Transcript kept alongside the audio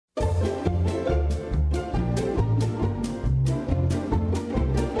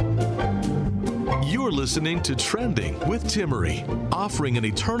You're listening to Trending with Timmerie, offering an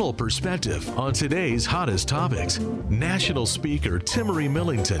eternal perspective on today's hottest topics. National speaker Timmerie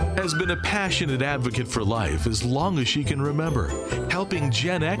Millington has been a passionate advocate for life as long as she can remember, helping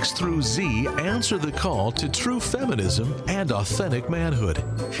Gen X through Z answer the call to true feminism and authentic manhood.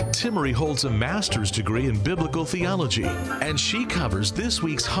 Timmerie holds a master's degree in biblical theology, and she covers this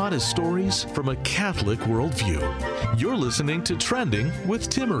week's hottest stories from a Catholic worldview. You're listening to Trending with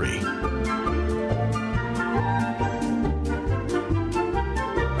Timmerie.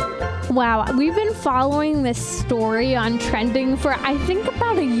 Wow, we've been following this story on Trending for I think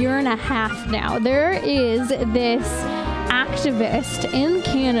about a year and a half now. There is this activist in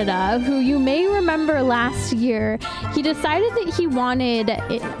Canada who you may remember last year. He decided that he wanted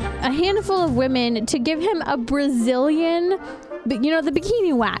a handful of women to give him a Brazilian, the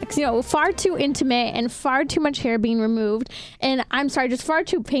bikini wax, far too intimate and far too much hair being removed. And I'm sorry, just far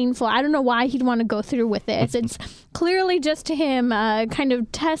too painful. I don't know why he'd want to go through with this. It's clearly just him kind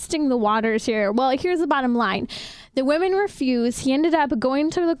of testing the waters here. Well, here's the bottom line. The women refused. He ended up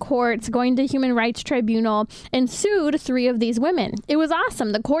going to the courts, going to Human Rights Tribunal, and sued 3 of these women. It was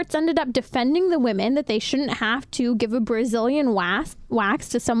awesome. The courts ended up defending the women that they shouldn't have to give a Brazilian wax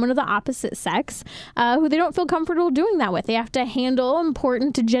to someone of the opposite sex who they don't feel comfortable doing that with. They have to handle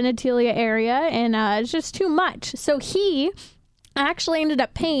important genitalia area, and it's just too much. So he actually ended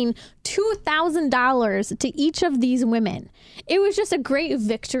up paying $2,000 to each of these women. It was just a great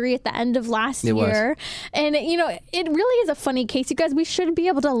victory at the end of last year. And, it really is a funny case. You guys, we should be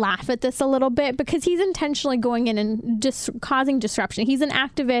able to laugh at this a little bit because he's intentionally going in and just causing disruption. He's an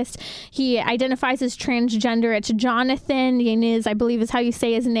activist. He identifies as transgender. It's Jonathan Yanez, I believe is how you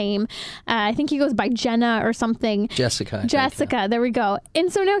say his name. I think he goes by Jenna or something. Jessica, there we go.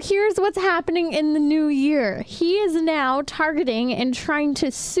 And so now here's what's happening in the new year. He is now targeting and trying to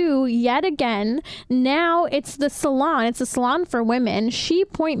sue yet again. Now it's the salon. It's a salon for women, She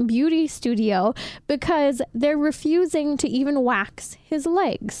Point Beauty Studio, because they're refusing to even wax his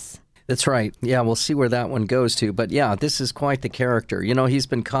legs. That's right. Yeah, we'll see where that one goes to. But yeah, this is quite the character. He's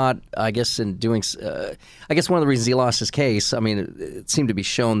been caught, I guess, in doing, I guess one of the reasons he lost his case, it seemed to be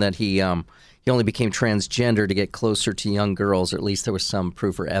shown that he only became transgender to get closer to young girls, or at least there was some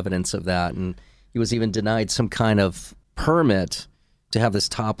proof or evidence of that. And he was even denied some kind of permit to have this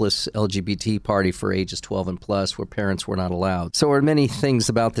topless LGBT party for ages 12 and plus where parents were not allowed. So there are many things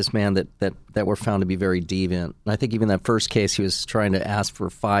about this man that were found to be very deviant. And I think even that first case, he was trying to ask for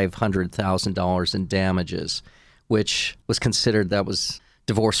 $500,000 in damages, which was considered that was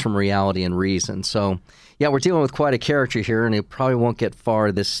divorce from reality and reason. So yeah, we're dealing with quite a character here, and it probably won't get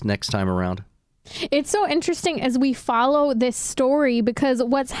far this next time around. It's so interesting as we follow this story because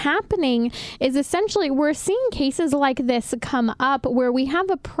what's happening is essentially we're seeing cases like this come up where we have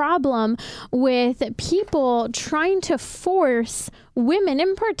a problem with people trying to force women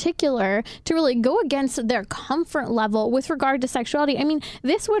in particular to really go against their comfort level with regard to sexuality.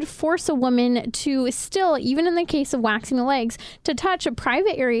 This would force a woman to still, even in the case of waxing the legs, to touch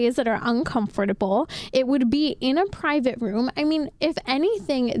private areas that are uncomfortable. It would be in a private room. If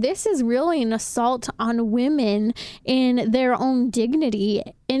anything, this is really an assault on women in their own dignity.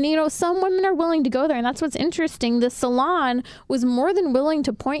 And, some women are willing to go there. And that's what's interesting. The salon was more than willing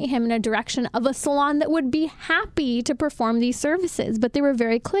to point him in a direction of a salon that would be happy to perform these services. But they were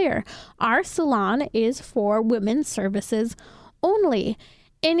very clear. Our salon is for women's services only.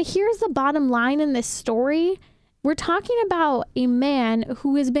 And here's the bottom line in this story. We're talking about a man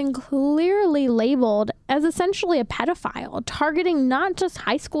who has been clearly labeled as essentially a pedophile, targeting not just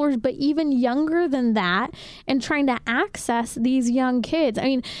high schoolers, but even younger than that, and trying to access these young kids.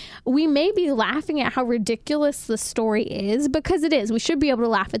 We may be laughing at how ridiculous the story is, because it is. We should be able to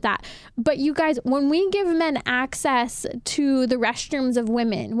laugh at that. But you guys, when we give men access to the restrooms of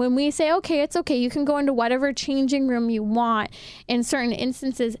women, when we say, okay, it's okay, you can go into whatever changing room you want in certain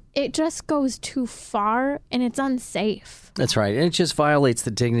instances, it just goes too far, and it's unsafe. That's right. And it just violates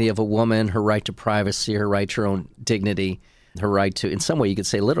the dignity of a woman, her right to privacy, her right to her own dignity, her right to, in some way you could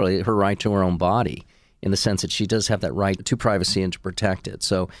say literally, her right to her own body, in the sense that she does have that right to privacy and to protect it.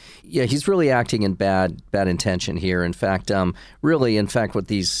 So, yeah, he's really acting in bad intention here. In fact, what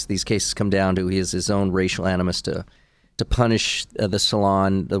these cases come down to, he has his own racial animus to punish the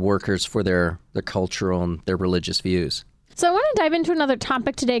salon, the workers, for their cultural and their religious views. So I want to dive into another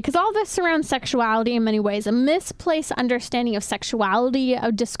topic today because all this surrounds sexuality in many ways, a misplaced understanding of sexuality,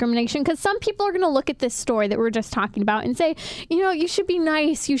 of discrimination, because some people are going to look at this story that we're just talking about and say, you should be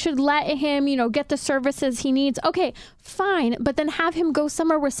nice. You should let him, get the services he needs. Okay, fine. But then have him go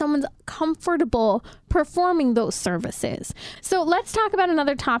somewhere where someone's comfortable performing those services. So let's talk about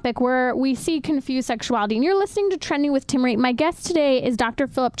another topic where we see confused sexuality. And you're listening to Trending with Timmerie. My guest today is Dr.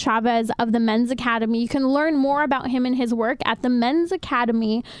 Philip Chavez of the Men's Academy. You can learn more about him and his work at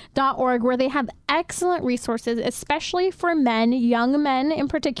themensacademy.org, where they have excellent resources, especially for men, young men in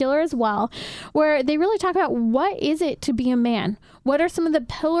particular as well, where they really talk about what is it to be a man? What are some of the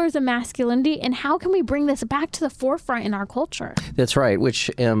pillars of masculinity, and how can we bring this back to the forefront in our culture? That's right. Which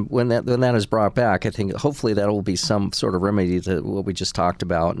when that is brought back, I think hopefully that will be some sort of remedy to what we just talked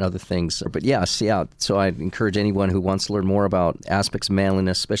about and other things. But yes, yeah. So I encourage anyone who wants to learn more about aspects of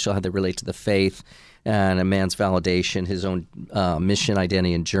manliness, especially how they relate to the faith and a man's validation, his own mission,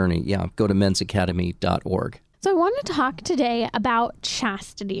 identity, and journey. Yeah, go to mensacademy.org. So I want to talk today about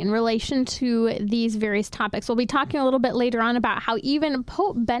chastity in relation to these various topics. We'll be talking a little bit later on about how even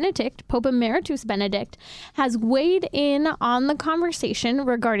Pope Emeritus Benedict, has weighed in on the conversation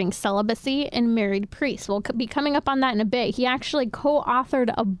regarding celibacy and married priests. We'll be coming up on that in a bit. He actually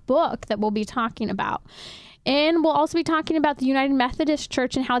co-authored a book that we'll be talking about. And we'll also be talking about the United Methodist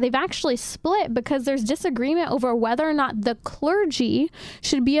Church and how they've actually split because there's disagreement over whether or not the clergy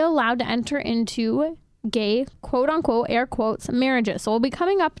should be allowed to enter into gay, quote unquote, air quotes, marriages. So we'll be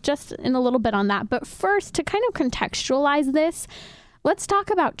coming up just in a little bit on that. But first, to kind of contextualize this, let's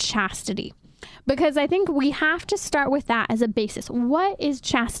talk about chastity, because I think we have to start with that as a basis. What is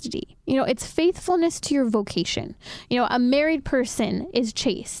chastity? It's faithfulness to your vocation. A married person is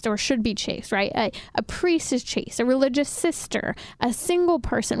chaste or should be chaste, right? A priest is chaste, a religious sister, a single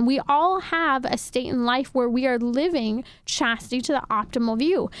person. We all have a state in life where we are living chastity to the optimal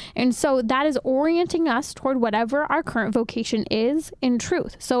view. And so that is orienting us toward whatever our current vocation is in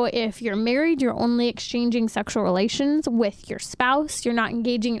truth. So if you're married, you're only exchanging sexual relations with your spouse. You're not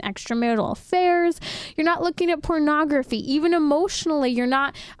engaging in extramarital affairs. You're not looking at pornography. Even emotionally, you're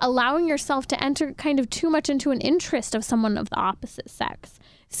not allowing yourself to enter kind of too much into an interest of someone of the opposite sex.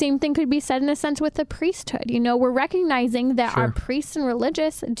 Same thing could be said in a sense with the priesthood. We're recognizing that our priests and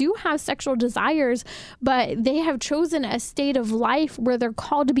religious do have sexual desires, but they have chosen a state of life where they're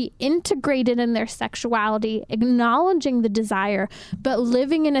called to be integrated in their sexuality, acknowledging the desire, but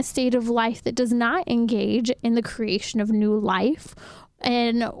living in a state of life that does not engage in the creation of new life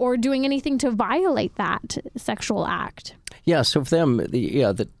or doing anything to violate that sexual act. Yeah, so for them,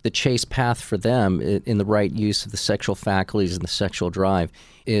 the chaste path for them in the right use of the sexual faculties and the sexual drive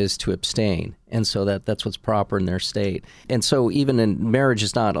is to abstain. And so that's what's proper in their state. And so even in marriage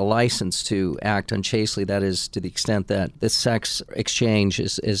is not a license to act unchastely. That is to the extent that the sex exchange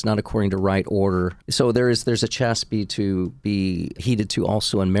is not according to right order. So there's a chastity to be heeded to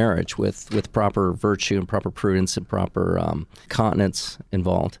also in marriage with proper virtue and proper prudence and proper continence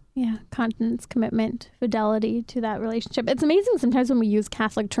involved. Yeah, continence, commitment, fidelity to that relationship. It's amazing sometimes when we use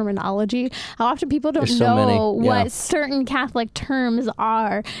Catholic terminology, how often people don't know what certain Catholic terms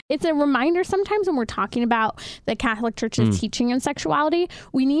are. It's a reminder sometimes when we're talking about the Catholic Church's teaching on sexuality,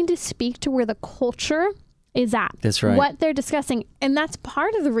 we need to speak to where the culture is at. That's right. What they're discussing. And that's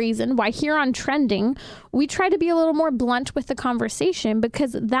part of the reason why here on Trending, we try to be a little more blunt with the conversation,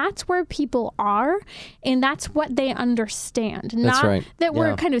 because that's where people are and that's what they understand. That's right. That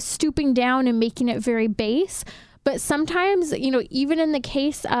we're kind of stooping down and making it very base. But sometimes, even in the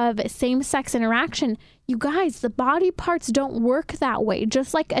case of same-sex interaction, you guys, the body parts don't work that way.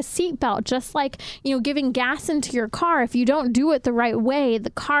 Just like a seatbelt, just like, giving gas into your car. If you don't do it the right way,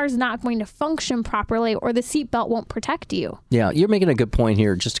 the car's not going to function properly, or the seatbelt won't protect you. Yeah, you're making a good point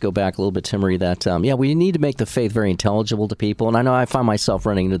here, just to go back a little bit, Timmerie, that, we need to make the faith very intelligible to people. And I know I find myself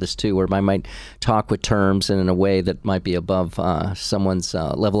running into this too, where I might talk with terms and in a way that might be above someone's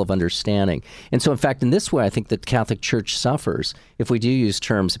level of understanding. And so, in fact, in this way, I think the Catholic Church suffers. If we do use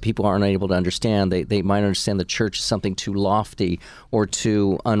terms that people aren't able to understand, they might understand the church is something too lofty or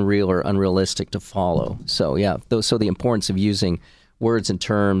too unreal or unrealistic to follow. So, so the importance of using words and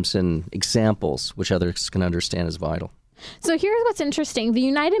terms and examples which others can understand is vital. So here's what's interesting. The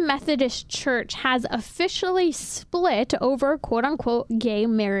United Methodist Church has officially split over quote-unquote gay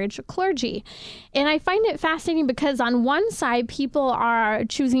marriage clergy. And I find it fascinating because on one side, people are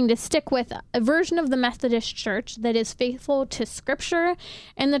choosing to stick with a version of the Methodist Church that is faithful to Scripture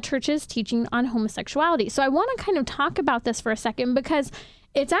and the church's teaching on homosexuality. So I want to kind of talk about this for a second, because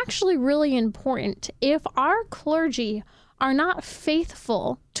it's actually really important. If our clergy are not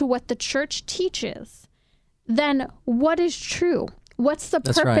faithful to what the church teaches, then what is true? What's the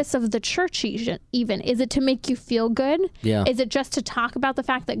purpose of the church even? Is it to make you feel good? Yeah. Is it just to talk about the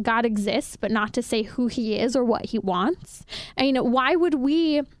fact that God exists, but not to say who he is or what he wants? And, why would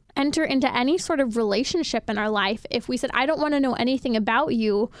we enter into any sort of relationship in our life if we said, I don't want to know anything about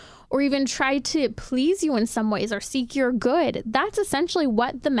you, or even try to please you in some ways or seek your good. That's essentially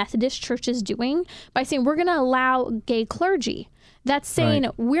what the Methodist Church is doing by saying we're going to allow gay clergy. That's saying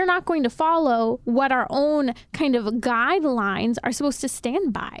we're not going to follow what our own kind of guidelines are supposed to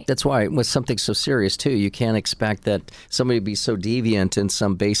stand by. That's why with something so serious, too, you can't expect that somebody would be so deviant in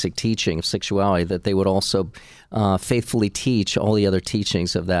some basic teaching of sexuality that they would also faithfully teach all the other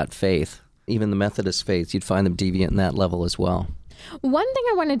teachings of that faith. Even the Methodist faith, you'd find them deviant in that level as well. One thing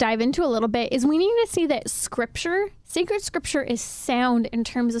I want to dive into a little bit is we need to see that Scripture, sacred Scripture, is sound in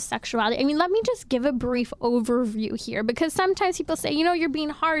terms of sexuality. I mean, let me just give a brief overview here, because sometimes people say, you're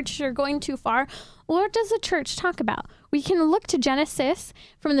being harsh, you're going too far. Well, what does the church talk about? We can look to Genesis.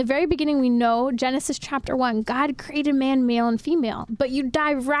 From the very beginning, we know Genesis chapter 1, God created man, male and female. But you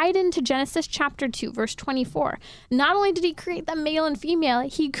dive right into Genesis chapter 2, verse 24. Not only did he create them male and female,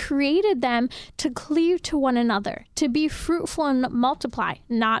 he created them to cleave to one another, to be fruitful and multiply.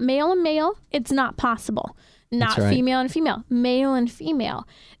 Not male and male. It's not possible. Not female and female, male and female.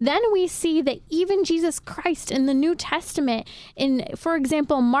 Then we see that even Jesus Christ in the New Testament, in, for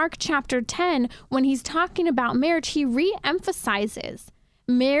example, Mark chapter 10, when he's talking about marriage, he re-emphasizes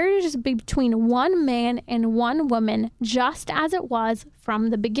marriage is between one man and one woman, just as it was from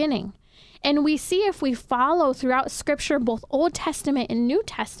the beginning. And we see if we follow throughout Scripture, both Old Testament and New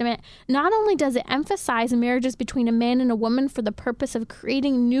Testament, not only does it emphasize marriages between a man and a woman for the purpose of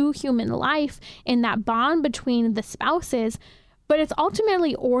creating new human life in that bond between the spouses, but it's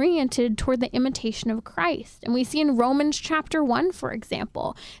ultimately oriented toward the imitation of Christ. And we see in Romans chapter 1, for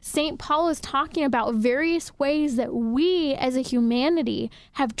example, St. Paul is talking about various ways that we as a humanity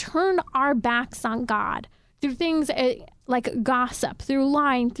have turned our backs on God through things like gossip, through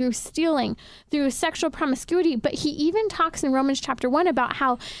lying, through stealing, through sexual promiscuity. But he even talks in Romans chapter 1 about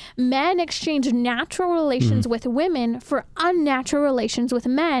how men exchange natural relations with women for unnatural relations with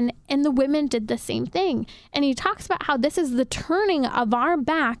men, and the women did the same thing. And he talks about how this is the turning of our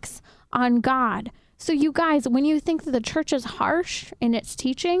backs on God. So you guys, when you think that the church is harsh in its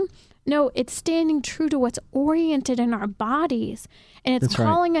teaching, no, it's standing true to what's oriented in our bodies. And it's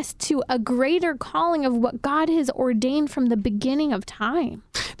calling us to a greater calling of what God has ordained from the beginning of time.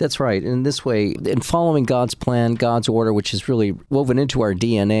 That's right. In this way, in following God's plan, God's order, which is really woven into our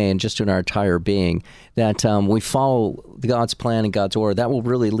DNA and just in our entire being, that we follow God's plan and God's order, that will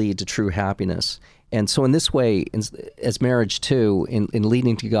really lead to true happiness. And so in this way, as marriage too, in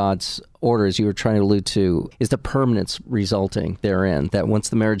leading to God's order, as you were trying to allude to, is the permanence resulting therein, that once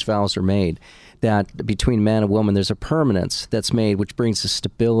the marriage vows are made, that between man and woman, there's a permanence that's made, which brings a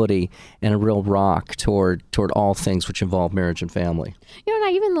stability and a real rock toward all things which involve marriage and family. And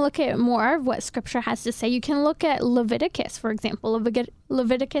I even look at more of what Scripture has to say. You can look at Leviticus, for example,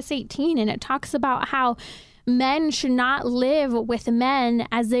 Leviticus 18, and it talks about how men should not live with men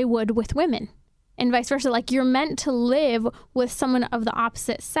as they would with women. And vice versa, like you're meant to live with someone of the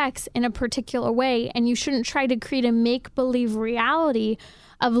opposite sex in a particular way, and you shouldn't try to create a make-believe reality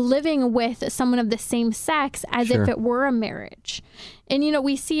of living with someone of the same sex as if it were a marriage. And,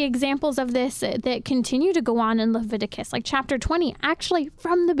 we see examples of this that continue to go on in Leviticus, like chapter 20. Actually,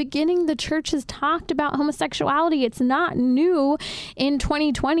 from the beginning, the church has talked about homosexuality. It's not new in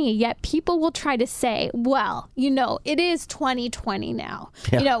 2020, yet people will try to say, well, it is 2020 now.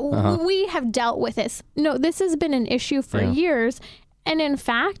 Yeah. We have dealt with this. No, this has been an issue for years. And in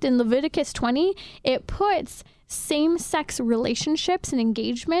fact, in Leviticus 20, it puts same-sex relationships and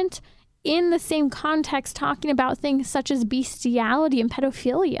engagement in the same context, talking about things such as bestiality and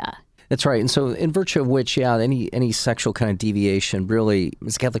pedophilia. That's right. And so in virtue of which, any sexual kind of deviation really,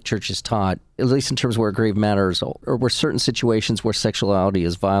 as the Catholic Church is taught, at least in terms of where grave matter is, or where certain situations where sexuality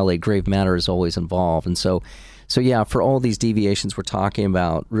is violated, grave matter is always involved. And so for all these deviations we're talking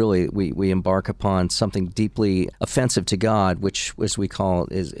about, really we embark upon something deeply offensive to God, which, as we call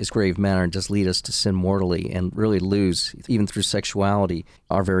it, is grave matter, and does lead us to sin mortally and really lose, even through sexuality,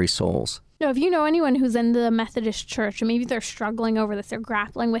 our very souls. No, if you know anyone who's in the Methodist Church, and maybe they're struggling over this, they're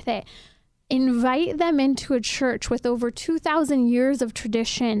grappling with it, invite them into a church with over 2,000 years of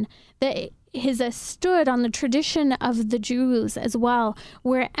tradition that has stood on the tradition of the Jews as well,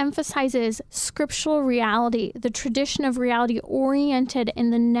 where it emphasizes scriptural reality, the tradition of reality oriented in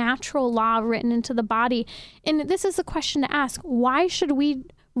the natural law written into the body. And this is a question to ask. Why should we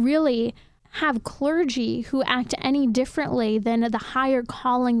really have clergy who act any differently than the higher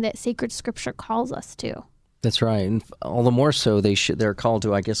calling that sacred Scripture calls us to? That's right. And all the more so, they're called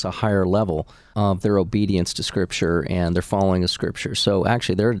to, I guess, a higher level of their obedience to Scripture and their following of Scripture. So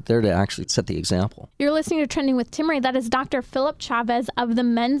actually, they're to actually set the example. You're listening to Trending with Timmerie. That is Dr. Philip Chavez of the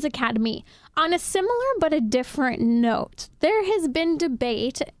Men's Academy. On a similar but a different note, there has been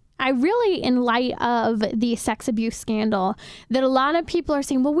debate I really, in light of the sex abuse scandal, that a lot of people are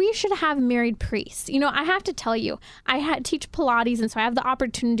saying, well, we should have married priests. You know, I have to tell you, I teach Pilates, and so I have the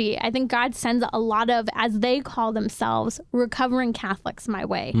opportunity. I think God sends a lot of, as they call themselves, recovering Catholics my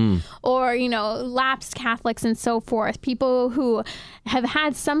way, or, you know, lapsed Catholics and so forth, people who have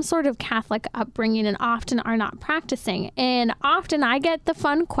had some sort of Catholic upbringing and often are not practicing. And often I get the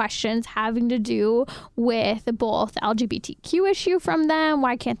fun questions having to do with both LGBTQ issue from them.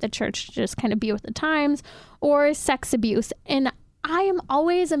 Why can't the church just kind of be with the times, or sex abuse? And I am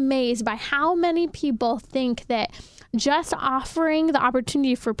always amazed by how many people think that just offering the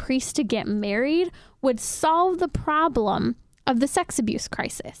opportunity for priests to get married would solve the problem of the sex abuse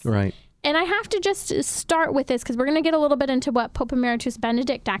crisis. Right. And I have to just start with this because we're going to get a little bit into what Pope Emeritus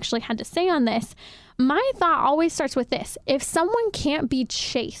Benedict actually had to say on this. My thought always starts with this. If someone can't be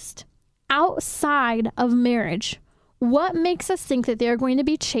chaste outside of marriage, what makes us think that they're going to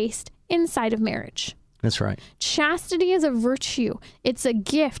be chaste inside of marriage? That's right. Chastity is a virtue. It's a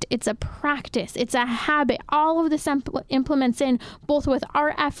gift. It's a practice. It's a habit. All of this implements in both with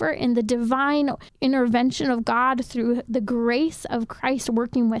our effort and the divine intervention of God through the grace of Christ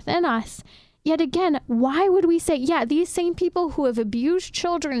working within us. Yet again, why would we say, yeah, these same people who have abused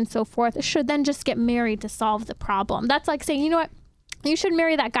children and so forth should then just get married to solve the problem? That's like saying, you know what? You should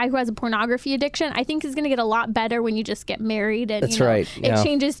marry that guy who has a pornography addiction. I think he's going to get a lot better when you just get married. And, That's right. Yeah. It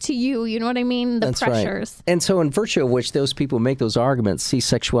changes to you. You know what I mean? The pressures. Right. And so in virtue of which those people make those arguments, see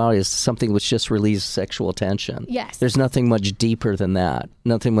sexuality as something which just relieves sexual tension. Yes. There's nothing much deeper than that.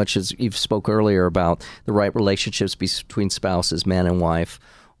 Nothing much, as you've spoke earlier about the right relationships between spouses, man and wife,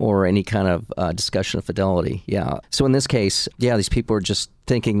 or any kind of discussion of fidelity. Yeah. So in this case, yeah, these people are just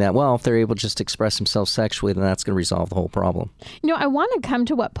thinking that, well, if they're able to just express themselves sexually, then that's going to resolve the whole problem. You know, I want to come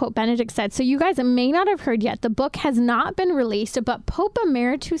to what Pope Benedict said. So you guys may not have heard yet. The book has not been released, but Pope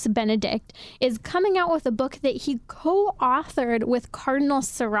Emeritus Benedict is coming out with a book that he co-authored with Cardinal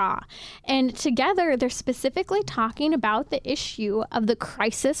Sarah. And together, they're specifically talking about the issue of the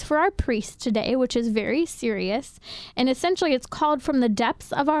crisis for our priests today, which is very serious. And essentially, it's called From the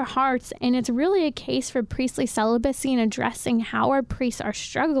Depths of Our Hearts. And it's really a case for priestly celibacy and addressing how our priests are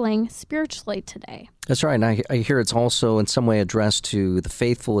struggling spiritually today. That's right. And I hear it's also in some way addressed to the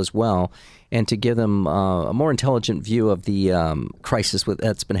faithful as well, and to give them a more intelligent view of the crisis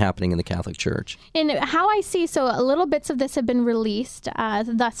that's been happening in the Catholic Church. And how I see, so little bits of this have been released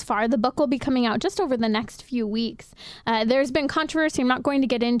thus far. The book will be coming out just over the next few weeks. There's been controversy. I'm not going to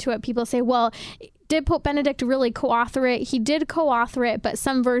get into it. People say, well, did Pope Benedict really co-author it? He did co-author it, but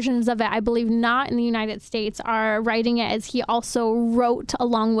some versions of it, I believe not in the United States, are writing it as he also wrote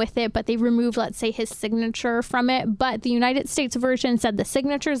along with it, but they removed, let's say, his signature from it. But the United States version said the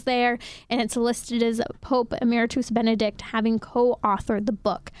signature's there, and it's listed as Pope Emeritus Benedict having co-authored the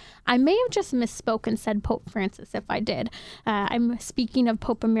book. I may have just misspoke and said Pope Francis if I did. I'm speaking of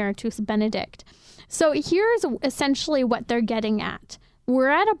Pope Emeritus Benedict. So here's essentially what they're getting at. We're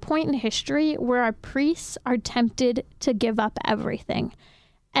at a point in history where our priests are tempted to give up everything.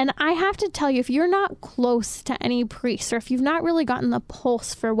 And I have to tell you, if you're not close to any priest, or if you've not really gotten the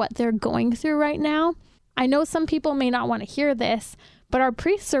pulse for what they're going through right now, I know some people may not want to hear this, but our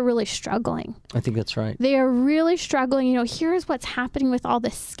priests are really struggling. I think that's right. They are really struggling. You know, here's what's happening with all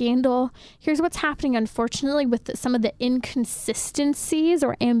this scandal. Here's what's happening, unfortunately, with some of the inconsistencies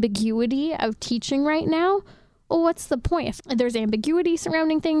or ambiguity of teaching right now. Well, what's the point? If there's ambiguity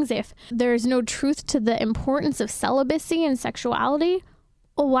surrounding things, if there's no truth to the importance of celibacy and sexuality,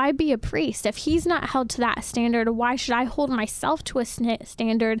 well, why be a priest? If he's not held to that standard, why should I hold myself to a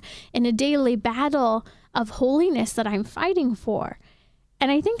standard in a daily battle of holiness that I'm fighting for?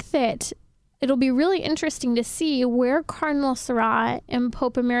 And I think that it'll be really interesting to see where Cardinal Sarah and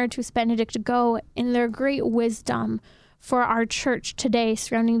Pope Emeritus Benedict go in their great wisdom for our church today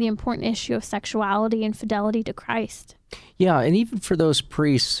surrounding the important issue of sexuality and fidelity to Christ. Yeah, and even for those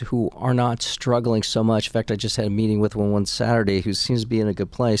priests who are not struggling so much, in fact, I just had a meeting with one Saturday who seems to be in a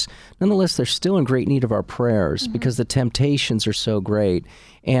good place. Nonetheless, they're still in great need of our prayers because the temptations are so great.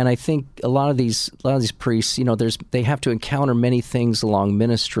 And I think a lot of these priests, you know, they have to encounter many things along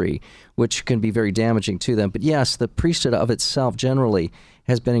ministry, which can be very damaging to them. But yes, the priesthood of itself generally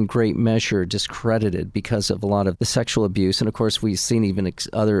has been in great measure discredited because of a lot of the sexual abuse. And of course, we've seen even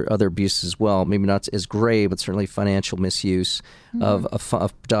other abuses as well, maybe not as grave, but certainly financial misuse of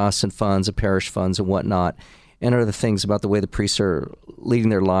diocesan funds, of parish funds and whatnot, and other things about the way the priests are leading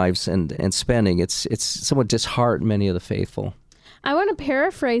their lives and spending. It's somewhat disheartened many of the faithful. I want to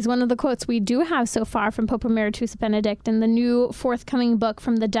paraphrase one of the quotes we do have so far from Pope Emeritus Benedict in the new forthcoming book,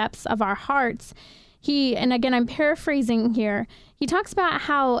 From the Depths of Our Hearts. and again, I'm paraphrasing here, he talks about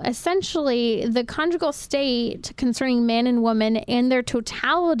how essentially the conjugal state concerning man and woman and their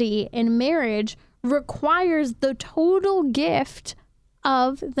totality in marriage requires the total gift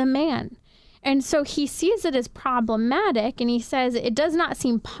of the man. And so he sees it as problematic, and he says it does not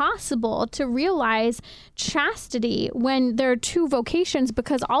seem possible to realize chastity when there are two vocations,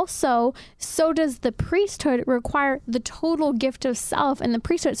 because also so does the priesthood require the total gift of self and the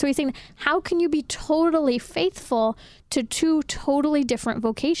priesthood. So he's saying, how can you be totally faithful to two totally different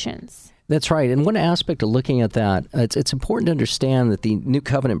vocations? That's right. And one aspect of looking at that, it's important to understand that the New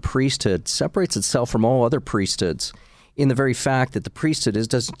Covenant priesthood separates itself from all other priesthoods in the very fact that the priesthood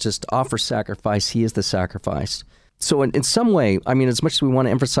doesn't just offer sacrifice, he is the sacrifice. So in some way, I mean, as much as we want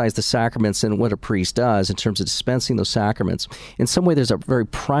to emphasize the sacraments and what a priest does in terms of dispensing those sacraments, in some way there's a very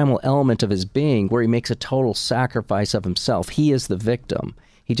primal element of his being where he makes a total sacrifice of himself. He is the victim.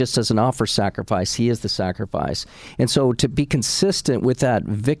 He just doesn't offer sacrifice. He is the sacrifice. And so to be consistent with that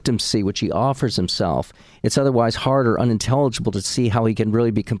victimcy which he offers himself, it's otherwise hard or unintelligible to see how he can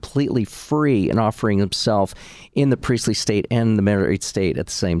really be completely free in offering himself in the priestly state and the married state at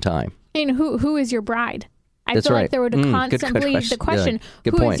the same time. And who is your bride? I That's feel right. like there would constantly the question,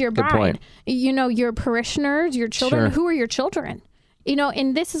 yeah. who is your Good bride? point. You know, your parishioners, your children, Sure. Who are your children? You know,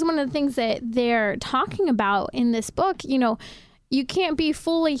 and this is one of the things that they're talking about in this book. You know, you can't be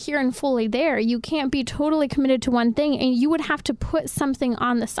fully here and fully there. You can't be totally committed to one thing, and you would have to put something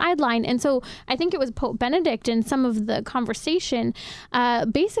on the sideline. And so I think it was Pope Benedict in some of the conversation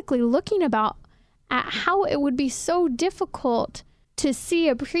basically looking about at how it would be so difficult to see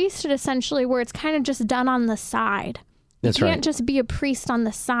a priesthood essentially where it's kind of just done on the side. That's you right. can't just be a priest on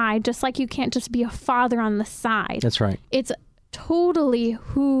the side, just like you can't just be a father on the side. That's right. It's totally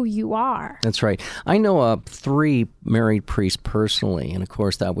who you are. That's right. I know 3 married priests personally, and of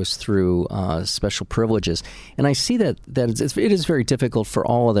course that was through special privileges. And I see that it is very difficult for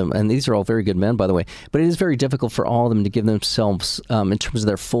all of them, and these are all very good men, by the way, but it is very difficult for all of them to give themselves, in terms of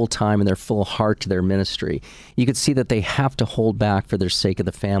their full time and their full heart to their ministry. You could see that they have to hold back for their sake of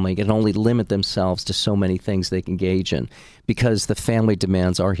the family and only limit themselves to so many things they can engage in, because the family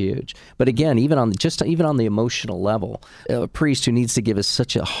demands are huge. But again, even on the emotional level, a priest who needs to give us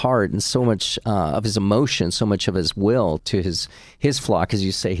such a heart and so much of his emotion, so much of his will to his flock, as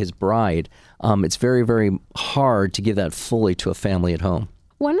you say, his bride, it's very, very hard to give that fully to a family at home.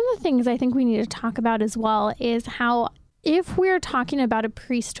 One of the things I think we need to talk about as well is how, if we're talking about a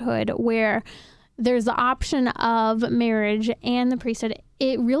priesthood where there's the option of marriage and the priesthood,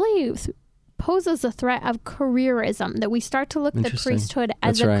 it really poses a threat of careerism, that we start to look at the priesthood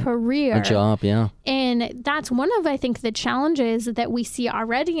as a career. A job, yeah. And that's one of, I think, the challenges that we see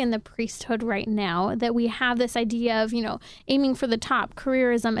already in the priesthood right now, that we have this idea of, aiming for the top,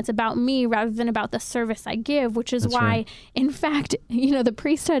 careerism. It's about me rather than about the service I give, which is why, in fact, the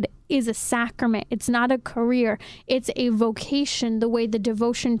priesthood is a sacrament. It's not a career. It's a vocation, the way the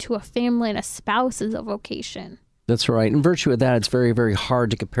devotion to a family and a spouse is a vocation. That's right. In virtue of that, it's very, very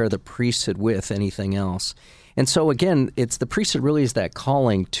hard to compare the priesthood with anything else. And so again, the priesthood really is that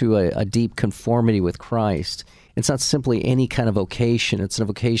calling to a deep conformity with Christ. It's not simply any kind of vocation. It's a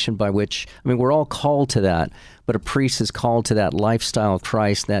vocation by which, we're all called to that, but a priest is called to that lifestyle of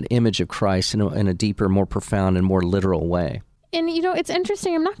Christ, that image of Christ in a deeper, more profound, and more literal way. And, it's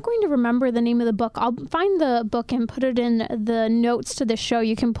interesting. I'm not going to remember the name of the book. I'll find the book and put it in the notes to the show.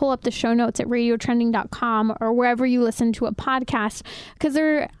 You can pull up the show notes at radiotrending.com or wherever you listen to a podcast, because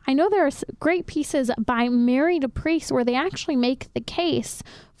I know there are great pieces by married priests where they actually make the case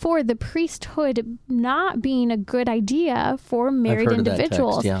for the priesthood not being a good idea for married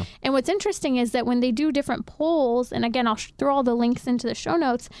individuals. Text, yeah. And what's interesting is that when they do different polls, and again, I'll throw all the links into the show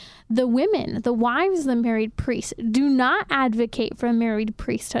notes, the women, the wives of the married priests, do not advocate for a married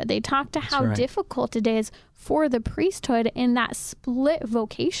priesthood. They talk to how difficult it is for the priesthood in that split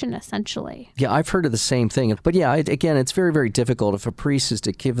vocation, essentially. Yeah, I've heard of the same thing. But yeah, again, it's very, very difficult if a priest is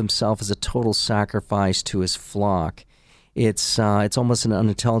to give himself as a total sacrifice to his flock. It's almost an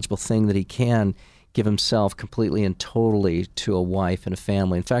unintelligible thing that he can give himself completely and totally to a wife and a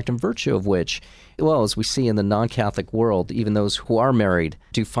family. In fact, in virtue of which, well, as we see in the non-Catholic world, even those who are married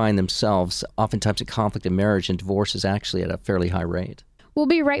do find themselves oftentimes in conflict in marriage, and divorce is actually at a fairly high rate. We'll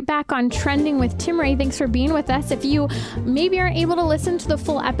be right back on Trending with Timmerie. Thanks for being with us. If you maybe aren't able to listen to the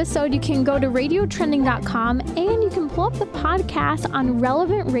full episode, you can go to radiotrending.com and you can pull up the podcast on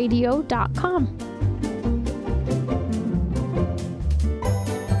relevantradio.com.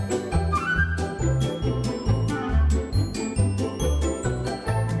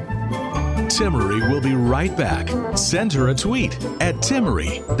 Timmery will be right back. Send her a tweet at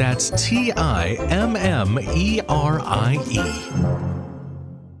Timmery. That's TIMMERIE.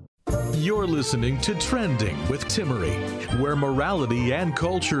 You're listening to Trending with Timmery, where morality and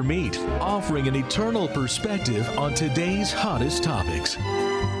culture meet, offering an eternal perspective on today's hottest topics.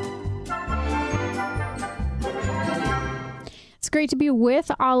 It's great to be with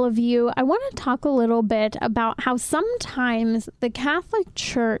all of you. I want to talk a little bit about how sometimes the Catholic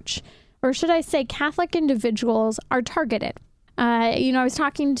Church, or should I say Catholic individuals, are targeted. I was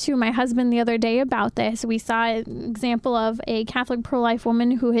talking to my husband the other day about this. We saw an example of a Catholic pro-life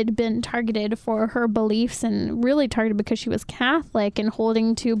woman who had been targeted for her beliefs, and really targeted because she was Catholic and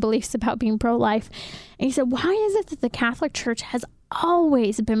holding to beliefs about being pro-life. And he said, why is it that the Catholic Church has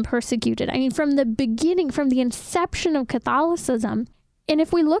always been persecuted? I mean, from the beginning, from the inception of Catholicism. And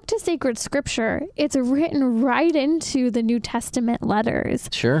if we look to sacred scripture, it's written right into the New Testament letters.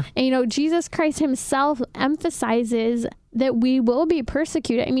 Sure. And, Jesus Christ himself emphasizes that we will be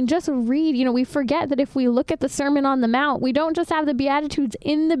persecuted. I mean, just read, we forget that if we look at the Sermon on the Mount, we don't just have the Beatitudes.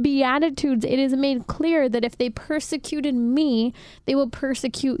 In the Beatitudes, it is made clear that if they persecuted me, they will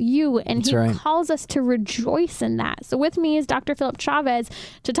persecute you. And he calls us to rejoice in that. So with me is Dr. Philip Chavez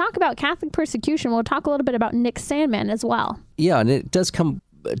to talk about Catholic persecution. We'll talk a little bit about Nick Sandmann as well. Yeah, and it does come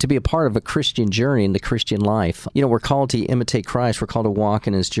to be a part of a Christian journey in the Christian life. We're called to imitate Christ. We're called to walk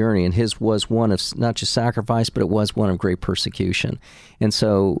in his journey. And his was one of not just sacrifice, but it was one of great persecution. And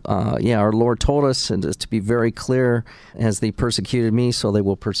so, our Lord told us to be very clear, as they persecuted me, so they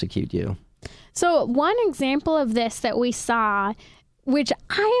will persecute you. So one example of this that we saw, which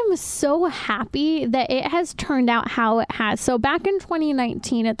I am so happy that it has turned out how it has. So back in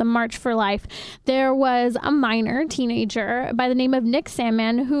 2019 at the March for Life, there was a minor teenager by the name of Nick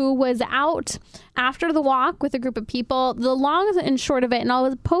Sandmann who was out after the walk with a group of people. The long and short of it, and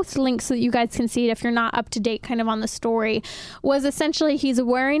I'll post links so that you guys can see it if you're not up to date kind of on the story, was essentially he's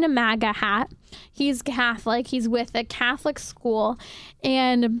wearing a MAGA hat. He's Catholic. He's with a Catholic school,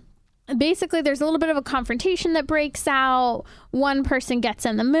 and basically there's a little bit of a confrontation that breaks out. One person gets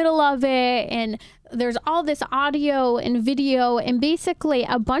in the middle of it, and there's all this audio and video, and basically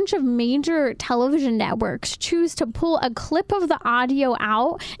a bunch of major television networks choose to pull a clip of the audio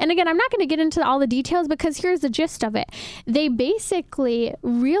out. And again, I'm not going to get into all the details, because here's the gist of it. They basically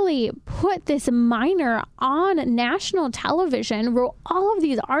really put this minor on national television, wrote all of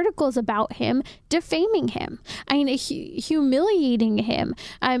these articles about him, defaming him, humiliating him,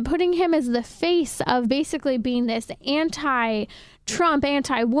 putting him as the face of basically being this anti-Trump,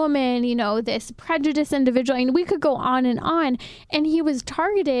 anti-woman, this prejudiced individual. And we could go on. And he was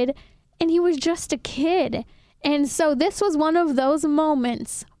targeted, and he was just a kid. And so this was one of those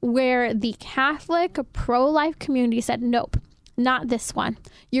moments where the Catholic pro-life community said, nope, not this one.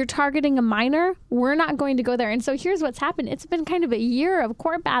 You're targeting a minor. We're not going to go there. And so here's what's happened. It's been kind of a year of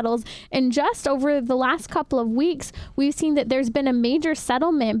court battles. And just over the last couple of weeks, we've seen that there's been a major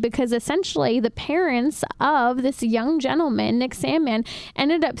settlement, because essentially the parents of this young gentleman, Nick Sandmann,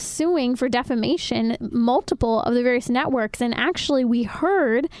 ended up suing for defamation multiple of the various networks. And actually, we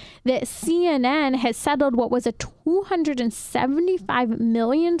heard that CNN has settled what was a $275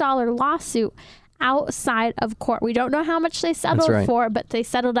 million lawsuit outside of court. We don't know how much they settled for, but they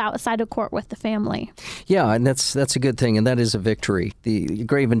settled outside of court with the family. Yeah, and that's a good thing, and that is a victory. The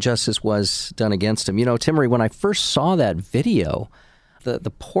grave injustice was done against him. Timmery, when I first saw that video,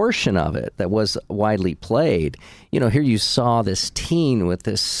 the portion of it that was widely played, here you saw this teen with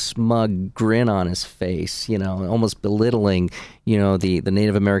this smug grin on his face, almost belittling, the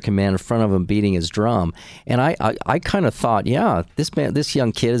Native American man in front of him beating his drum. And I kind of thought, this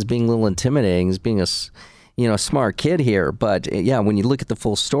young kid is being a little intimidating, is being a smart kid here. But when you look at the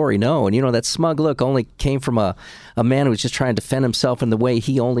full story, no. And that smug look only came from a man who was just trying to defend himself in the way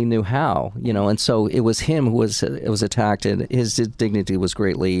he only knew how, and so it was him who was attacked, and his dignity was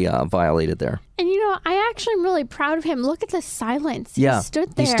greatly violated there. And I actually am really proud of him. Look at the silence. Yeah, he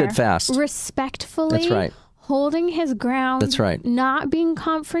stood there. He stood fast. Respectfully. That's right. Holding his ground. That's right. Not being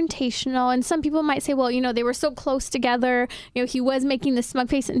confrontational. And some people might say, well, they were so close together. He was making the smug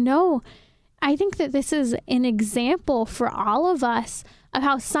face. No. I think that this is an example for all of us of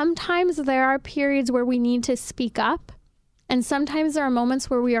how sometimes there are periods where we need to speak up, and sometimes there are moments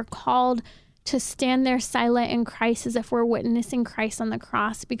where we are called to stand there silent in Christ as if we're witnessing Christ on the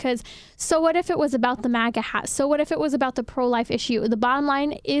cross. Because so what if it was about the MAGA hat? So what if it was about the pro-life issue? The bottom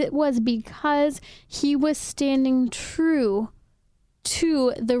line, it was because he was standing true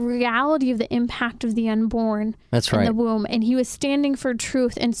to the reality of the impact of the unborn That's in right. the womb. And he was standing for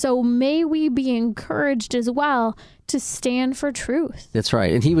truth. And so may we be encouraged as well to stand for truth. That's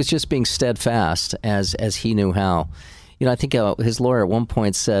right. And he was just being steadfast as he knew how. You know, I think his lawyer at one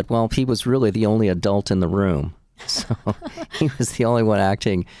point said, well, he was really the only adult in the room. So he was the only one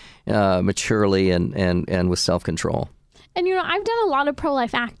acting maturely and with self-control. And, you know, I've done a lot of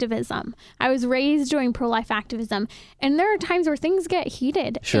pro-life activism. I was raised doing pro-life activism. And there are times where things get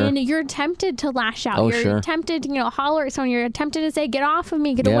heated. Sure. And you're tempted to lash out. Oh, you're sure. tempted to, holler at someone. You're tempted to say, get off of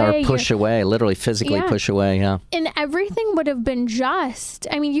me, get Yeah, away. or push away, literally physically Yeah. push away, yeah. And everything would have been just.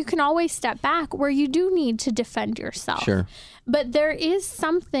 I mean, you can always step back where you do need to defend yourself. Sure. But there is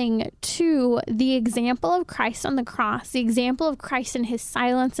something to the example of Christ on the cross, the example of Christ in his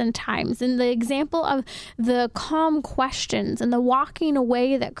silence and times, and the example of the calm questions and the walking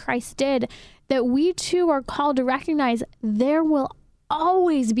away that Christ did, that we too are called to recognize there will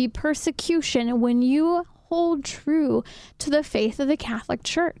always be persecution when you hold true to the faith of the Catholic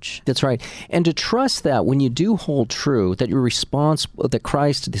Church. That's right. And to trust that when you do hold true, that your response, that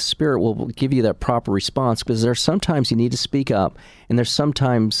Christ, the Spirit, will give you that proper response, because there's sometimes you need to speak up, and there's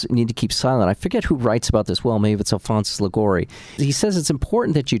sometimes you need to keep silent. I forget who writes about this well, maybe it's Alphonsus Liguori. He says it's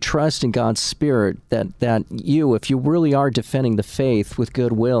important that you trust in God's Spirit, that you, if you really are defending the faith with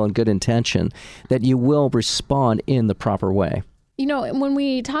goodwill and good intention, that you will respond in the proper way. You know, when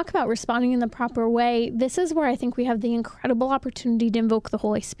we talk about responding in the proper way, this is where I think we have the incredible opportunity to invoke the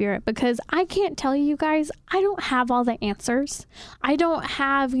Holy Spirit, because I can't tell you guys, I don't have all the answers. I don't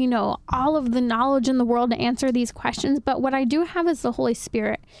have, all of the knowledge in the world to answer these questions, but what I do have is the Holy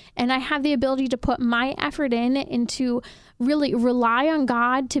Spirit, and I have the ability to put my effort into really rely on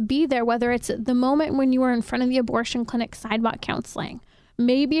God to be there, whether it's the moment when you are in front of the abortion clinic sidewalk counseling.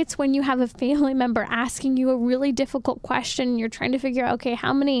 Maybe it's when you have a family member asking you a really difficult question and you're trying to figure out, okay,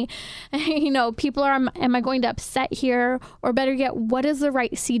 how many, people am I going to upset here? Or better yet, what is the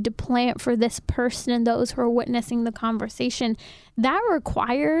right seed to plant for this person and those who are witnessing the conversation? That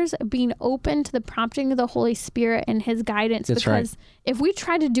requires being open to the prompting of the Holy Spirit and his guidance. That's because right. If we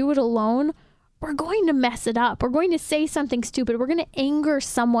try to do it alone, we're going to mess it up. We're going to say something stupid. We're going to anger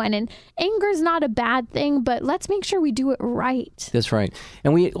someone. And anger is not a bad thing, but let's make sure we do it right. That's right.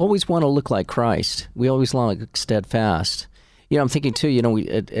 And we always want to look like Christ. We always want to look steadfast. I'm thinking too, we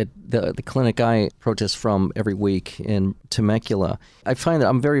at the clinic I protest from every week in Temecula, I find that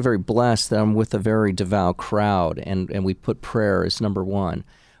I'm very, very blessed that I'm with a very devout crowd, and we put prayer as number one.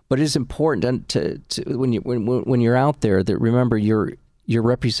 But it is important to when you're out there, that remember you're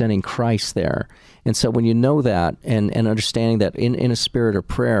representing Christ there. And so when you know that and understanding that in a spirit of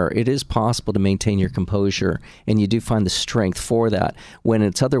prayer, it is possible to maintain your composure, and you do find the strength for that when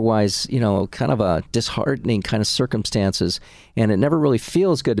it's otherwise, kind of a disheartening kind of circumstances, and it never really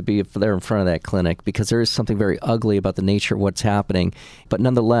feels good to be there in front of that clinic, because there is something very ugly about the nature of what's happening, but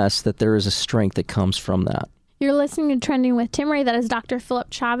nonetheless that there is a strength that comes from that. You're listening to Trending with Timmerie. That is Dr. Philip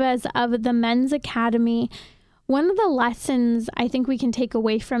Chavez of the Men's Academy. One of the lessons I think we can take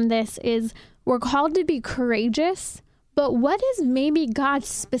away from this is we're called to be courageous, but what is maybe God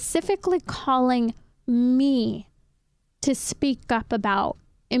specifically calling me to speak up about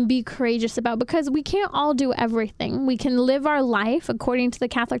and be courageous about? Because we can't all do everything. We can live our life according to the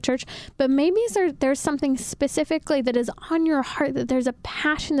Catholic Church, but maybe there's something specifically that is on your heart, that there's a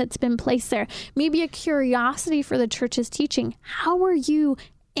passion that's been placed there, maybe a curiosity for the Church's teaching. How are you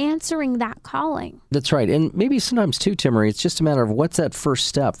answering that calling? That's right. And maybe sometimes too, Timmerie, it's just a matter of what's that first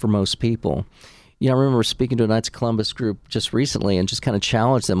step for most people. I remember speaking to a Knights of Columbus group just recently and just kind of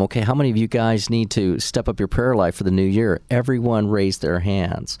challenged them, okay, how many of you guys need to step up your prayer life for the new year? Everyone raised their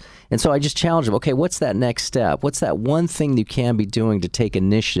hands. And so I just challenged them, okay, what's that next step? What's that one thing you can be doing to take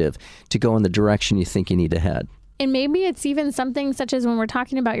initiative to go in the direction you think you need to head? And maybe it's even something such as when we're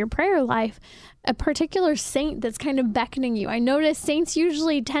talking about your prayer life, a particular saint that's kind of beckoning you. I notice saints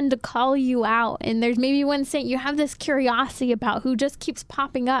usually tend to call you out, and there's maybe one saint you have this curiosity about who just keeps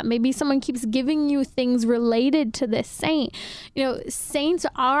popping up. Maybe someone keeps giving you things related to this saint. Saints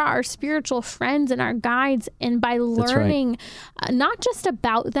are our spiritual friends and our guides, and by learning not just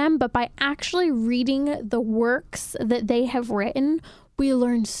about them, but by actually reading the works that they have written, we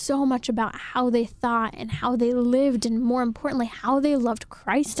learn so much about how they thought and how they lived, and more importantly, how they loved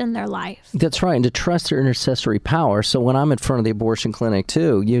Christ in their life. That's right, and to trust their intercessory power. So when I'm in front of the abortion clinic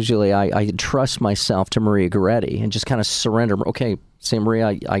too, usually I trust myself to Maria Goretti and just kind of surrender. Okay, St.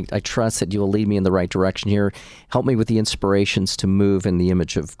 Maria, I trust that you will lead me in the right direction here. Help me with the inspirations to move in the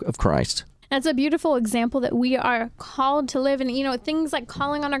image of Christ. That's a beautiful example that we are called to live. And, things like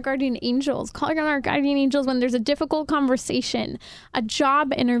calling on our guardian angels when there's a difficult conversation, a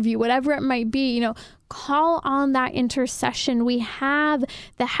job interview, whatever it might be, call on that intercession. We have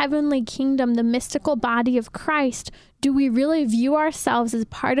the heavenly kingdom, the mystical body of Christ. Do we really view ourselves as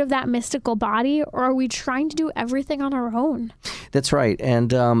part of that mystical body, or are we trying to do everything on our own? That's right,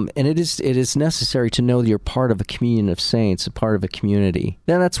 and it is necessary to know that you're part of a communion of saints, a part of a community.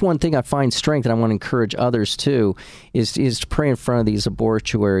 Now, that's one thing I find strength, and I want to encourage others too, is to pray in front of these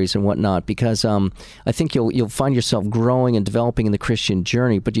abortuaries and whatnot, because I think you'll find yourself growing and developing in the Christian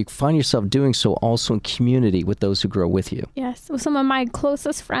journey, but you find yourself doing so also in community with those who grow with you. Yes, some of my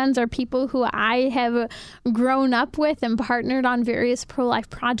closest friends are people who I have grown up with and partnered on various pro-life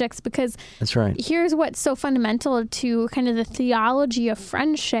projects, because that's right. Here's what's so fundamental to kind of the theology of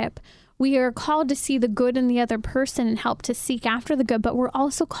friendship. We are called to see the good in the other person and help to seek after the good, but we're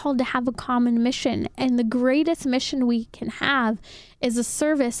also called to have a common mission. And the greatest mission we can have is the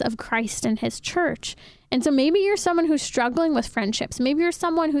service of Christ and his church. And so maybe you're someone who's struggling with friendships. Maybe you're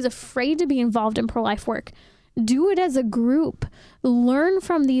someone who's afraid to be involved in pro-life work. Do it as a group. Learn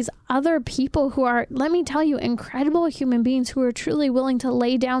from these other people who are, let me tell you, incredible human beings who are truly willing to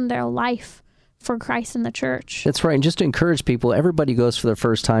lay down their life for Christ and the church. That's right. And just to encourage people, everybody goes for the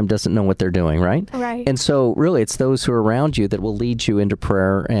first time, doesn't know what they're doing, right? Right. And so really it's those who are around you that will lead you into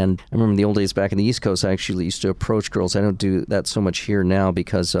prayer. And I remember in the old days back in the East Coast, I actually used to approach girls. I don't do that so much here now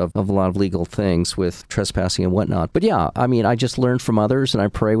because of a lot of legal things with trespassing and whatnot. But yeah, I mean, I just learn from others and I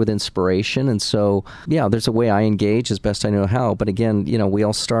pray with inspiration. And so, yeah, there's a way I engage as best I know how. But again, we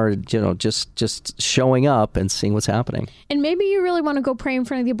all started, just showing up and seeing what's happening. And maybe you really want to go pray in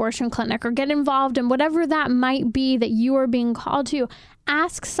front of the abortion clinic or get involved in whatever that might be that you are being called to.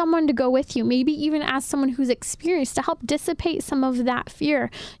 Ask someone to go with you. Maybe even ask someone who's experienced to help dissipate some of that fear.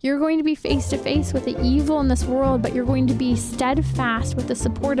 You're going to be face to face with the evil in this world, but you're going to be steadfast with the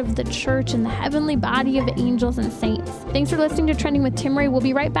support of the church and the heavenly body of angels and saints. Thanks for listening to Trending with Timmerie. We'll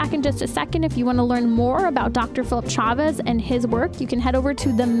be right back in just a second. If you want to learn more about Dr. Philip Chavez and his work, you can head over to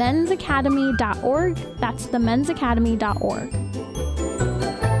themensacademy.org. That's themensacademy.org.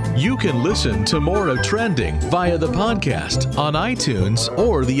 You can listen to more of Trending via the podcast on iTunes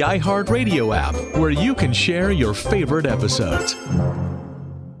or the iHeartRadio app, where you can share your favorite episodes.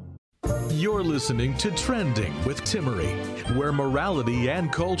 You're listening to Trending with Timmerie, where morality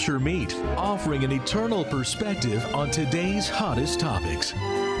and culture meet, offering an eternal perspective on today's hottest topics.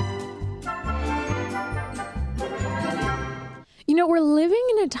 We're living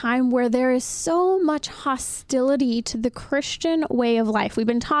in a time where there is so much hostility to the Christian way of life. We've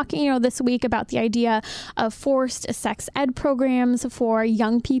been talking, this week about the idea of forced sex ed programs for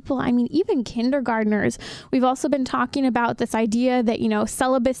young people. I mean, even kindergartners. We've also been talking about this idea that,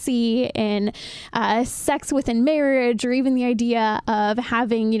 celibacy and sex within marriage, or even the idea of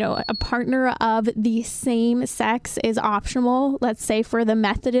having, a partner of the same sex is optional, let's say for the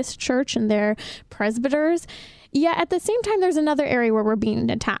Methodist Church and their presbyters. Yet at the same time, there's another area where we're being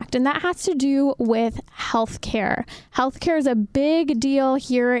attacked, and that has to do with healthcare. Healthcare is a big deal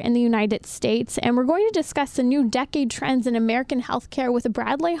here in the United States, and we're going to discuss the new decade trends in American healthcare with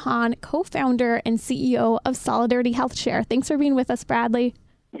Bradley Hahn, co-founder and CEO of Solidarity HealthShare. Thanks for being with us, Bradley.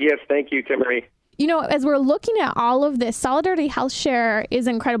 Yes, thank you, Timmerie. As we're looking at all of this, Solidarity HealthShare is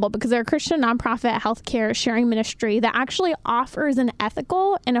incredible because they're a Christian nonprofit healthcare sharing ministry that actually offers an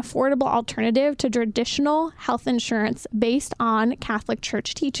ethical and affordable alternative to traditional health insurance based on Catholic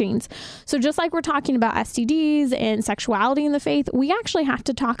Church teachings. So just like we're talking about STDs and sexuality in the faith, we actually have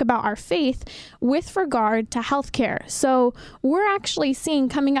to talk about our faith with regard to healthcare. So we're actually seeing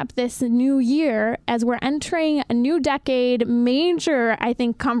coming up this new year, as we're entering a new decade, major, I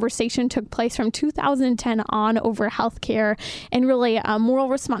think, conversation took place from 2010 on over healthcare and really moral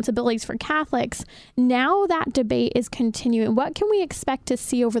responsibilities for Catholics. Now that debate is continuing. What can we expect to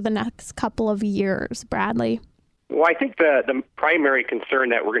see over the next couple of years, Bradley? Well, I think the primary concern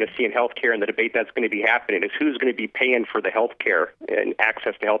that we're going to see in healthcare and the debate that's going to be happening is who's going to be paying for the healthcare and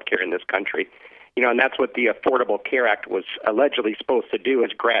access to healthcare in this country. And that's what the Affordable Care Act was allegedly supposed to do,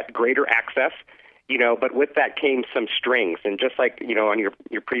 is grant greater access. But with that came some strings. And just like, on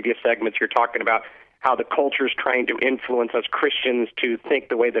your previous segments, you're talking about how the culture is trying to influence us Christians to think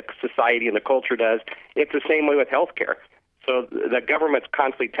the way the society and the culture does. It's the same way with healthcare. So the government's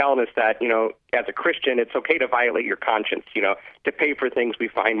constantly telling us that, as a Christian, it's okay to violate your conscience, to pay for things we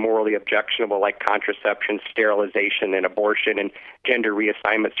find morally objectionable, like contraception, sterilization, and abortion, and gender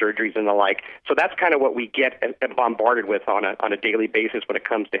reassignment surgeries and the like. So that's kind of what we get bombarded with on a daily basis when it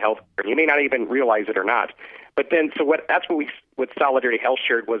comes to health care. You may not even realize it or not. But then, that's what Solidarity Health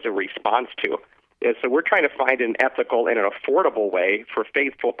Shared was a response to. So we're trying to find an ethical and an affordable way for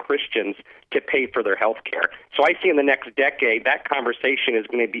faithful Christians to pay for their health care. So I see in the next decade that conversation is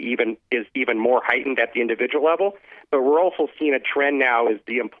going to be even more heightened at the individual level. But we're also seeing a trend now is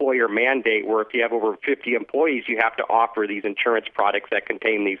the employer mandate, where if you have over 50 employees, you have to offer these insurance products that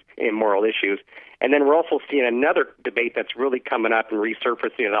contain these immoral issues. And then we're also seeing another debate that's really coming up and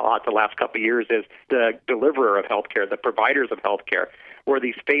resurfacing a lot the last couple of years is the deliverer of healthcare, the providers of healthcare, where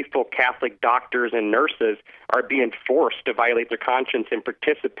these faithful Catholic doctors and nurses are being forced to violate their conscience and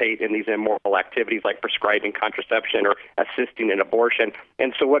participate in these immoral activities like prescribing contraception or assisting in abortion.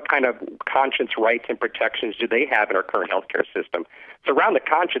 And so what kind of conscience rights and protections do they have in our current healthcare system? So around the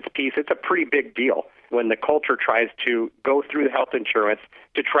conscience piece, it's a pretty big deal when the culture tries to go through the health insurance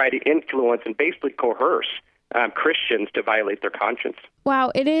to try to influence and basically coerce Christians to violate their conscience.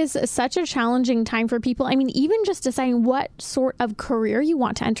 Wow, it is such a challenging time for people. I mean, even just deciding what sort of career you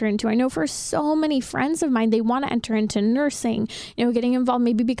want to enter into. I know for so many friends of mine, they want to enter into nursing, getting involved,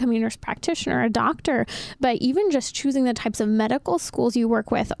 maybe becoming a nurse practitioner, a doctor, but even just choosing the types of medical schools you work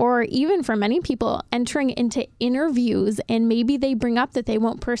with, or even for many people entering into interviews and maybe they bring up that they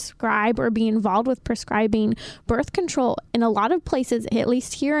won't prescribe or be involved with prescribing birth control. In a lot of places, at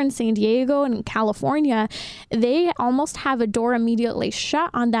least here in San Diego and California, they almost have a door immediately shut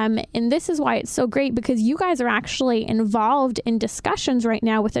on them. And this is why it's so great, because you guys are actually involved in discussions right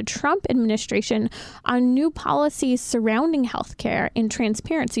now with the Trump administration on new policies surrounding healthcare and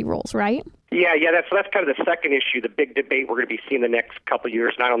transparency rules, right? Yeah, that's kind of the second issue, the big debate we're going to be seeing the next couple of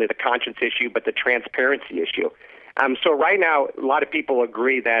years, not only the conscience issue, but the transparency issue. So right now, a lot of people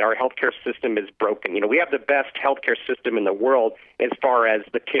agree that our healthcare system is broken. We have the best healthcare system in the world as far as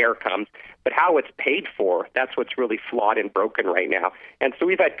the care comes, but how it's paid for, that's what's really flawed and broken right now. And so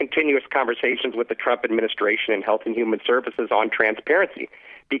we've had continuous conversations with the Trump administration and Health and Human Services on transparency,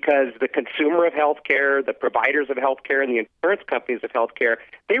 because the consumer of healthcare, the providers of healthcare, and the insurance companies of healthcare,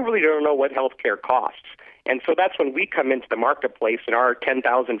 they really don't know what healthcare costs. And so that's when we come into the marketplace and our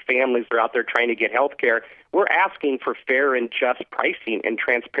 10,000 families are out there trying to get health care. We're asking for fair and just pricing and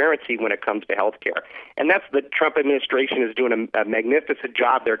transparency when it comes to health care. And that's the Trump administration is doing a magnificent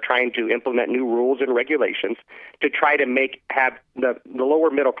job. They're trying to implement new rules and regulations to try to have the lower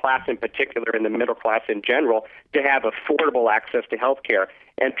middle class in particular and the middle class in general to have affordable access to health care.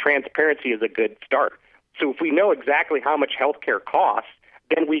 And transparency is a good start. So if we know exactly how much health care costs,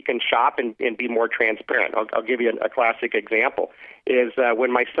 then we can shop and be more transparent. I'll give you a classic example. Is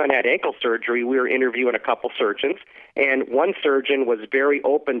when my son had ankle surgery, we were interviewing a couple surgeons, and one surgeon was very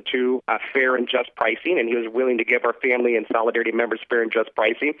open to fair and just pricing, and he was willing to give our family and Solidarity members fair and just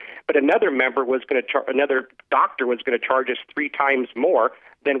pricing. But another another doctor was going to charge us 3 times more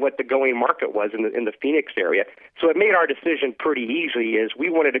than what the going market was in the Phoenix area. So it made our decision pretty easy. Is we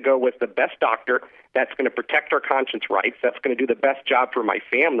wanted to go with the best doctor that's going to protect our conscience rights, that's going to do the best job for my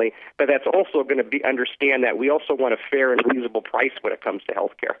family, but that's also going to understand that we also want a fair and reasonable price when it comes to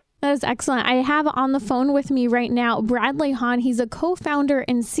health care. That is excellent. I have on the phone with me right now Bradley Hahn. He's a co-founder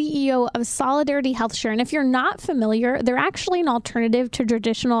and CEO of Solidarity Health Share. And if you're not familiar, they're actually an alternative to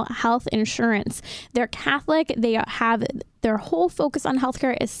traditional health insurance. They're Catholic. They have their whole focus on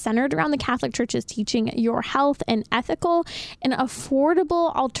healthcare is centered around the Catholic Church's teaching your health, and ethical and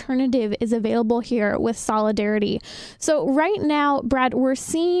affordable alternative is available here with Solidarity. So right now, Brad, we're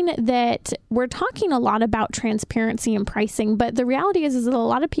seeing that we're talking a lot about transparency and pricing, but the reality is that a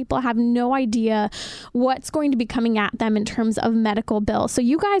lot of people have no idea what's going to be coming at them in terms of medical bills. So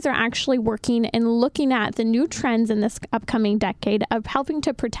you guys are actually working and looking at the new trends in this upcoming decade of helping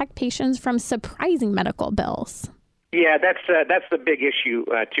to protect patients from surprising medical bills. Yeah, that's the big issue,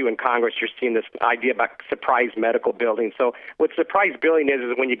 too, in Congress. You're seeing this idea about surprise medical billing. So what surprise billing is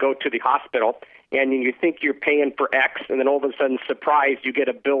when you go to the hospital and you think you're paying for X, and then all of a sudden, surprise, you get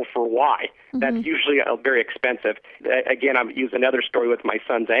a bill for Y. Mm-hmm. That's usually very expensive. Again, I'm using another story with my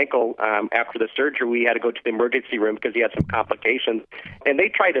son's ankle. After the surgery, we had to go to the emergency room because he had some complications. And they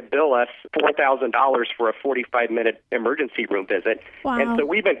tried to bill us $4,000 for a 45-minute emergency room visit. Wow. And so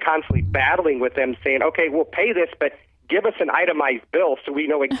we've been constantly battling with them saying, okay, we'll pay this, but give us an itemized bill so we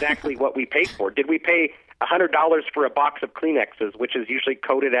know exactly what we paid for. Did we pay $100 for a box of Kleenexes, which is usually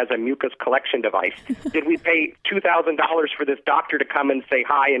coded as a mucus collection device? Did we pay $2,000 for this doctor to come and say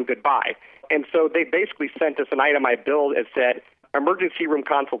hi and goodbye? And so they basically sent us an itemized bill that said, emergency room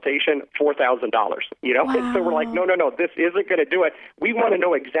consultation, $4,000, Wow. And so we're like, no, this isn't going to do it. We want to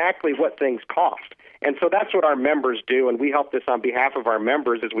know exactly what things cost. And so that's what our members do, and we help this on behalf of our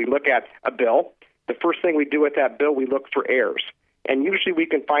members as we look at a bill. The first thing we do with that bill, we look for errors. And usually we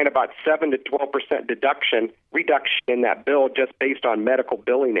can find about 7 to 12% reduction in that bill just based on medical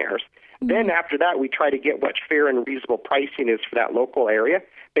billing errors. Then after that, we try to get what fair and reasonable pricing is for that local area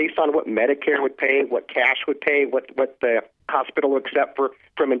based on what Medicare would pay, what cash would pay, what the hospital would accept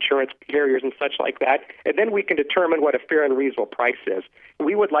from insurance carriers and such like that. And then we can determine what a fair and reasonable price is.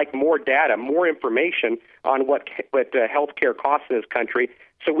 We would like more data, more information on what healthcare costs in this country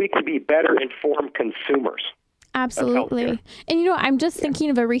so we can be better informed consumers. Absolutely. And, I'm just thinking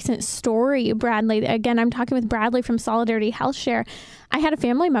of a recent story, Bradley. Again, I'm talking with Bradley from Solidarity Health Share. I had a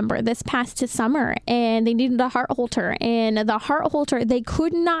family member this past summer, and they needed a heart Holter. And the heart Holter, they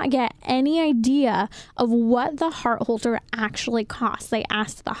could not get any idea of what the heart Holter actually costs. They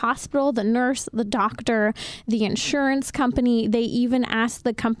asked the hospital, the nurse, the doctor, the insurance company. They even asked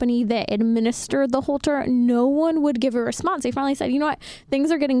the company that administered the Holter. No one would give a response. They finally said, you know what,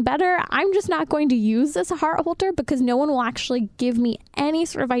 things are getting better. I'm just not going to use this heart Holter because no one will actually give me any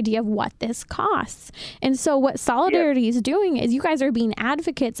sort of idea of what this costs. And so what Solidarity is doing is you guys are being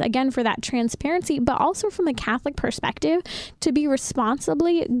advocates, again, for that transparency, but also from a Catholic perspective to be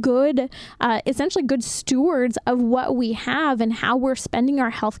responsibly good, essentially good stewards of what we have and how we're spending our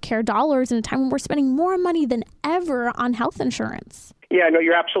healthcare dollars in a time when we're spending more money than ever on health insurance. Yeah, no,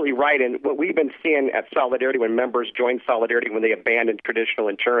 you're absolutely right. And what we've been seeing at Solidarity when members join Solidarity when they abandon traditional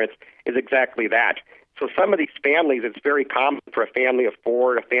insurance is exactly that. So some of these families, it's very common for a family of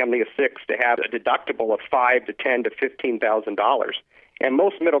 4, a family of 6 to have a deductible of $5,000 to $10,000 to $15,000. And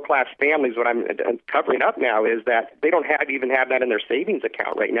most middle-class families, what I'm covering up now is that they don't even have that in their savings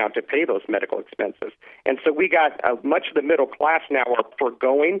account right now to pay those medical expenses. And so we got much of the middle class now are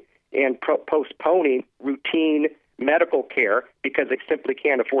foregoing and postponing routine medical care because they simply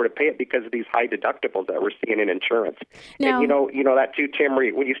can't afford to pay it because of these high deductibles that we're seeing in insurance. Now, and you know that too,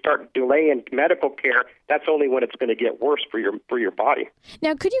 Timmery. When you start delaying medical care, that's only when it's going to get worse for your body.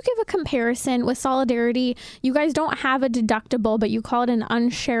 Now, could you give a comparison with Solidarity? You guys don't have a deductible, but you call it an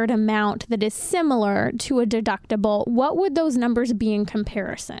unshared amount that is similar to a deductible. What would those numbers be in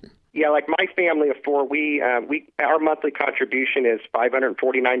comparison? Yeah, like my family of 4, our monthly contribution is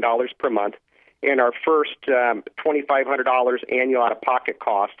 $549 per month. And our first $2,500 annual out-of-pocket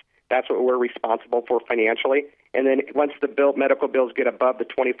cost, that's what we're responsible for financially. And then once the medical bills get above the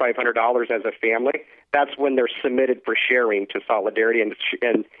 $2,500 as a family, that's when they're submitted for sharing to Solidarity, and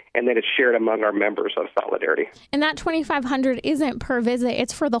then it's shared among our members of Solidarity. And that $2,500 isn't per visit;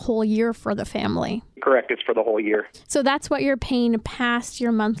 it's for the whole year for the family. Correct, it's for the whole year. So that's what you're paying past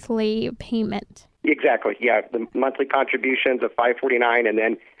your monthly payment. Exactly. Yeah, the monthly contributions of $549, and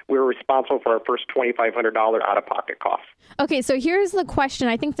then we're responsible for our first $2,500 out-of-pocket costs. Okay, so here's the question.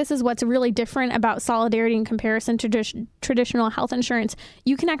 I think this is what's really different about Solidarity in comparison to traditional health insurance.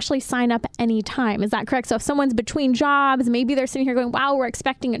 You can actually sign up anytime. Is that correct? So if someone's between jobs, maybe they're sitting here going, wow, we're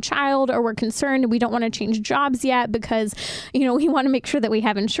expecting a child, or we're concerned and we don't want to change jobs yet because, we want to make sure that we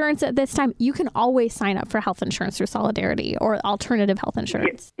have insurance at this time. You can always sign up for health insurance through Solidarity or alternative health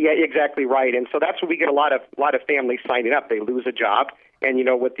insurance. Yeah, exactly right. And so that's when we get a lot of families signing up. They lose a job. And,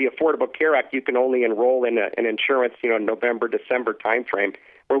 with the Affordable Care Act, you can only enroll in an insurance, November, December timeframe,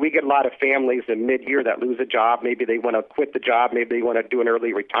 where we get a lot of families in mid-year that lose a job. Maybe they want to quit the job. Maybe they want to do an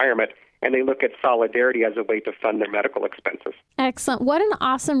early retirement. And they look at Solidarity as a way to fund their medical expenses. Excellent. What an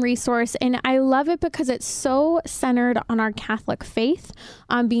awesome resource. And I love it because it's so centered on our Catholic faith,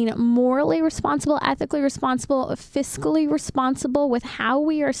 on being morally responsible, ethically responsible, fiscally responsible with how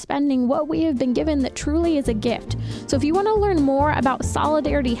we are spending what we have been given that truly is a gift. So if you want to learn more about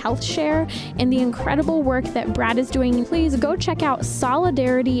Solidarity Health Share and the incredible work that Brad is doing, please go check out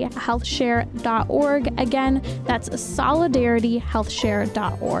solidarityhealthshare.org. Again, that's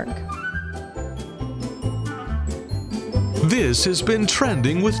solidarityhealthshare.org. This has been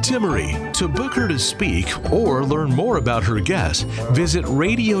Trending with Timmery. To book her to speak or learn more about her guests, visit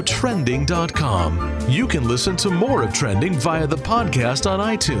radiotrending.com. You can listen to more of Trending via the podcast on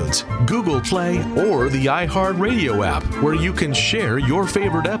iTunes, Google Play, or the iHeartRadio app, where you can share your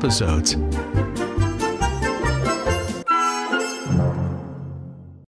favorite episodes.